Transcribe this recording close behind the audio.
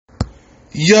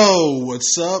Yo,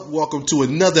 what's up? Welcome to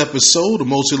another episode of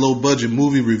Mostly Low Budget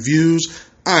Movie Reviews.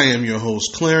 I am your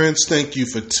host, Clarence. Thank you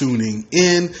for tuning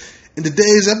in. In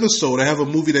today's episode, I have a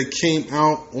movie that came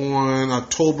out on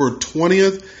October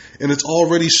 20th, and it's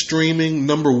already streaming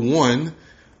number one.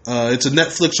 It's a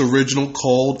Netflix original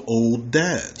called Old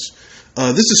Dads.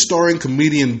 This is starring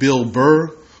comedian Bill Burr,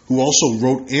 who also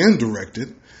wrote and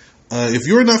directed. If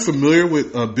you're not familiar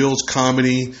with Bill's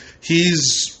comedy,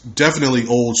 he's definitely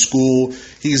old school.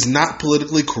 He's not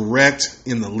politically correct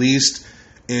in the least,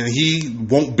 and he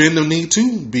won't bend the knee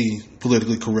to be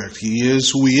politically correct. He is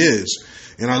who he is,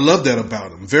 and I love that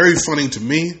about him. Very funny to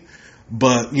me,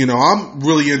 but, I'm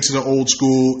really into the old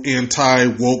school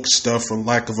anti-woke stuff, for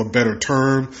lack of a better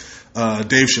term.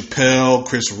 Dave Chappelle,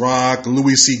 Chris Rock,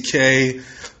 Louis C.K.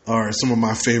 are some of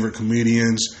my favorite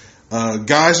comedians.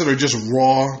 Guys that are just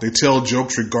raw, they tell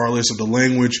jokes regardless of the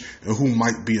language and who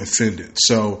might be offended.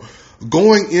 So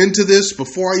going into this,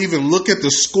 before I even look at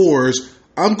the scores,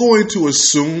 I'm going to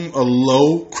assume a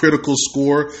low critical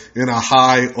score and a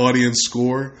high audience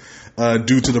score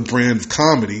due to the brand of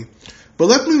comedy. But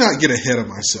let me not get ahead of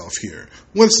myself here.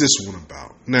 What's this one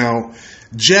about? Now,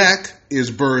 Jack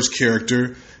is Burr's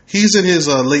character. He's in his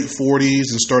late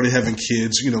 40s and started having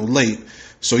kids, late.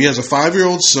 So he has a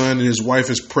 5-year-old son, and his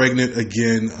wife is pregnant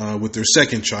again with their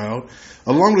second child.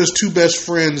 Along with his two best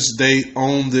friends, they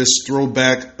own this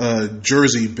throwback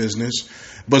jersey business,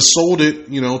 but sold it,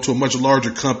 to a much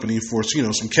larger company for,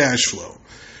 some cash flow.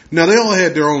 Now, they all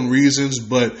had their own reasons,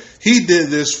 but he did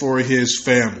this for his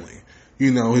family.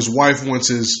 His wife wants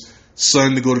his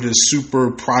son to go to this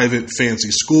super private fancy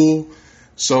school.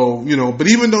 So, but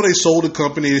even though they sold the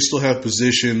company, they still have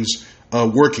positions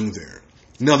working there.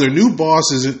 Now, their new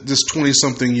boss is this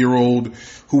 20-something-year-old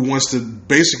who wants to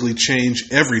basically change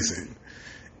everything.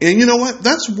 And you know what?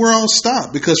 That's where I'll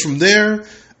stop, because from there,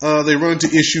 they run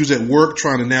into issues at work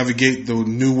trying to navigate the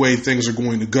new way things are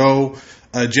going to go.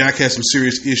 Jack has some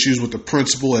serious issues with the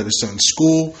principal at his son's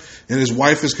school, and his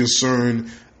wife is concerned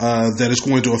that it's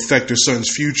going to affect her son's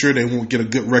future. They won't get a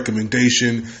good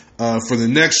recommendation for the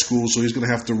next school, so he's going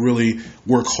to have to really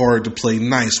work hard to play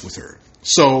nice with her.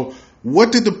 So,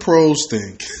 what did the pros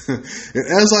think? And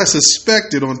as I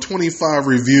suspected, on 25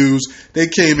 reviews, they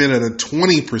came in at a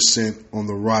 20% on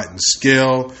the Rotten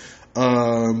scale.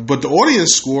 But the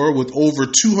audience score, with over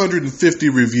 250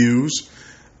 reviews,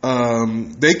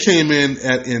 they came in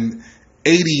at an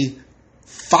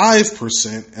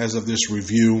 85% as of this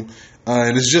review.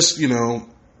 And it's just,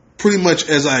 pretty much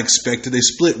as I expected. They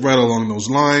split right along those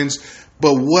lines.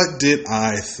 But what did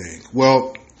I think?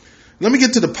 Well, let me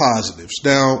get to the positives.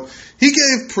 Now, he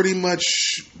gave pretty much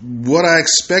what I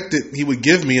expected he would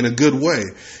give me in a good way.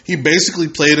 He basically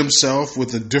played himself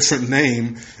with a different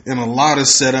name and a lot of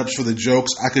setups for the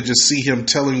jokes. I could just see him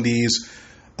telling these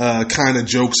kind of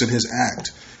jokes in his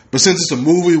act. But since it's a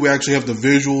movie, we actually have the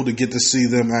visual to get to see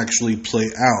them actually play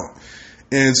out.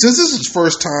 And since this is his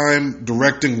first time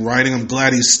directing, writing, I'm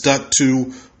glad he stuck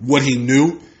to what he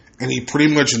knew, and he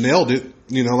pretty much nailed it.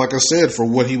 Like I said, for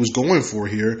what he was going for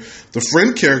here. The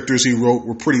friend characters he wrote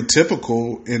were pretty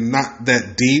typical and not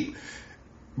that deep,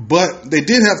 but they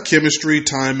did have chemistry,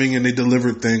 timing, and they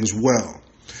delivered things well.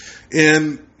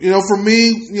 And, for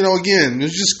me, again,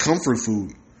 it's just comfort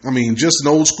food. I mean, just an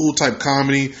old school type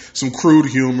comedy, some crude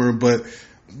humor, but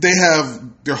they have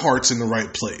their hearts in the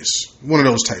right place. One of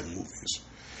those type movies.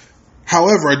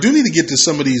 However, I do need to get to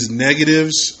some of these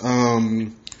negatives.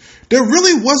 There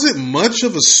really wasn't much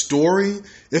of a story.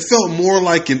 It felt more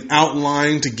like an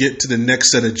outline to get to the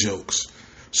next set of jokes.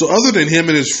 So other than him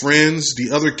and his friends,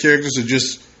 the other characters are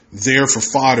just there for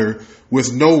fodder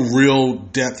with no real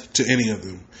depth to any of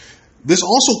them. This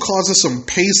also causes some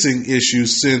pacing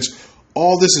issues since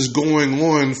all this is going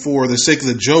on for the sake of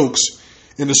the jokes,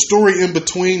 and the story in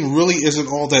between really isn't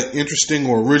all that interesting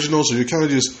or original, so you're kind of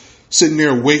just sitting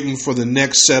there waiting for the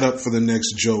next setup for the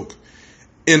next joke.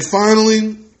 And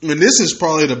finally, and this is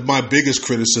probably my biggest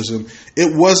criticism,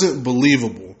 it wasn't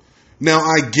believable. Now,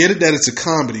 I get it that it's a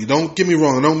comedy. Don't get me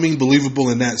wrong. I don't mean believable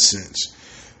in that sense.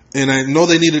 And I know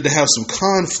they needed to have some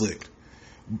conflict.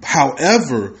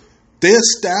 However, they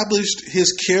established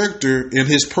his character and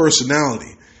his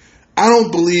personality. I don't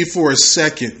believe for a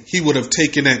second he would have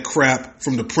taken that crap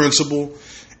from the principal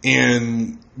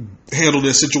and handled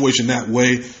that situation that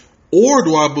way. Or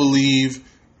do I believe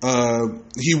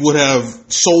he would have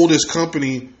sold his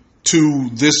company to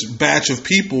this batch of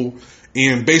people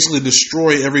and basically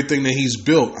destroy everything that he's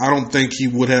built. I don't think he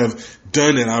would have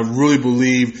done it. I really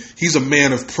believe he's a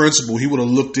man of principle. He would have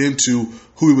looked into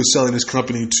who he was selling his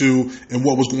company to and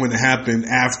what was going to happen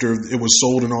after it was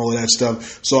sold and all of that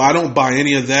stuff. So I don't buy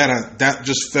any of that. That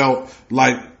just felt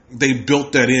like they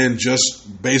built that in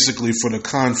just basically for the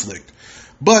conflict.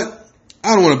 But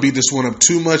I don't want to beat this one up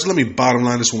too much. Let me bottom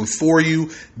line this one for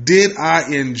you. Did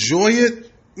I enjoy it?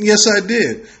 Yes, I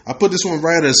did. I put this one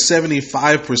right at a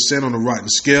 75% on the Rotten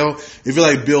scale. If you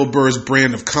like Bill Burr's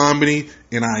brand of comedy,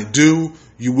 and I do,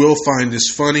 you will find this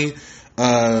funny.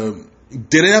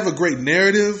 Did it have a great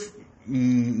narrative?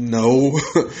 No.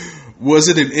 Was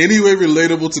it in any way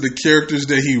relatable to the characters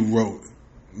that he wrote?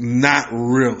 Not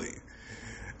really.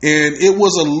 And it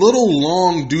was a little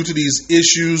long due to these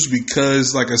issues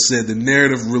because, like I said, the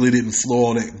narrative really didn't flow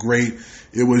all that great.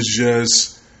 It was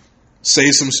just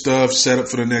say some stuff, set up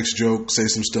for the next joke, say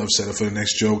some stuff, set up for the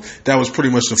next joke. That was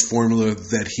pretty much the formula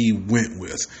that he went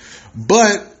with.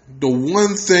 But the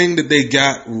one thing that they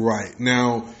got right,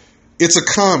 now, it's a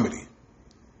comedy.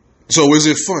 So is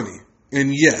it funny?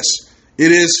 And yes,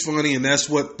 it is funny, and that's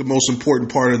what the most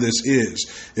important part of this is.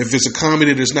 If it's a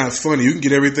comedy that's not funny, you can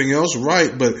get everything else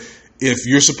right, but if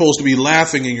you're supposed to be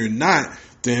laughing and you're not,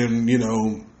 then,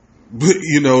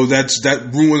 that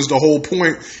ruins the whole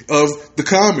point of the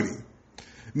comedy.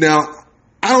 Now,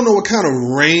 I don't know what kind of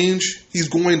range he's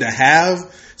going to have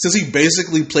since he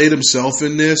basically played himself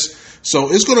in this.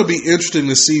 So it's going to be interesting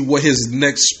to see what his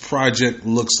next project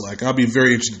looks like. I'll be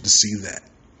very interested to see that.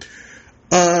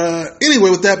 Anyway,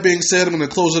 with that being said, I'm going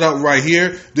to close it out right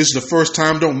here. This is the first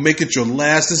time. Don't make it your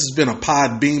last. This has been a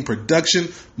Podbean production,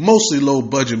 mostly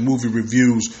low-budget movie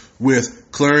reviews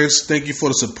with Clarence. Thank you for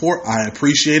the support. I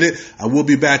appreciate it. I will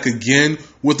be back again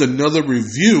with another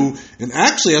review. And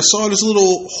actually, I saw this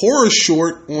little horror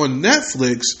short on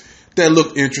Netflix that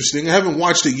looked interesting. I haven't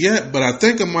watched it yet, but I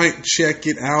think I might check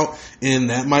it out, and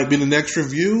that might be the next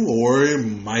review, or it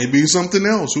might be something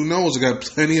else. Who knows? I got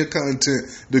plenty of content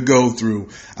to go through.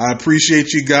 I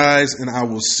appreciate you guys, and I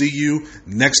will see you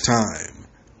next time.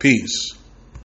 Peace.